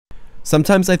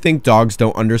Sometimes I think dogs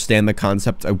don't understand the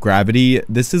concept of gravity.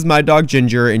 This is my dog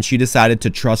Ginger, and she decided to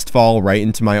trust fall right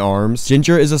into my arms.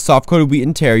 Ginger is a soft-coated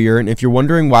Wheaten Terrier, and if you're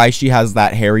wondering why she has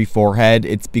that hairy forehead,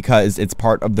 it's because it's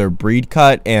part of their breed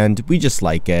cut, and we just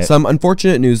like it. Some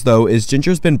unfortunate news though is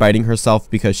Ginger's been biting herself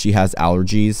because she has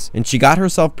allergies, and she got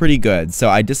herself pretty good, so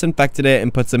I disinfected it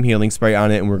and put some healing spray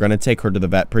on it, and we're gonna take her to the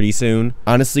vet pretty soon.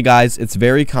 Honestly guys, it's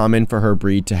very common for her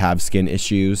breed to have skin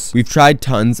issues. We've tried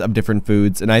tons of different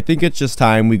foods, and I think it's just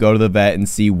time we go to the vet and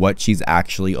see what she's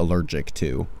actually allergic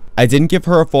to. I didn't give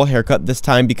her a full haircut this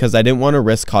time because I didn't want to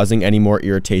risk causing any more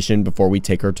irritation before we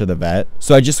take her to the vet.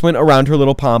 So I just went around her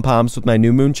little pom-poms with my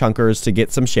New Moon chunkers to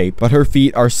get some shape, but her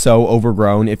feet are so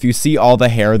overgrown. If you see all the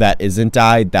hair that isn't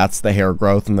dyed, that's the hair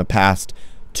growth in the past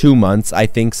 2 months, I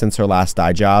think, since her last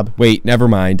dye job. Wait, never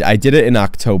mind. I did it in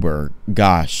October.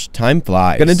 Gosh, time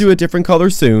flies. Gonna do a different color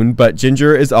soon, but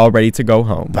Ginger is all ready to go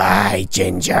home. Bye,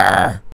 Ginger.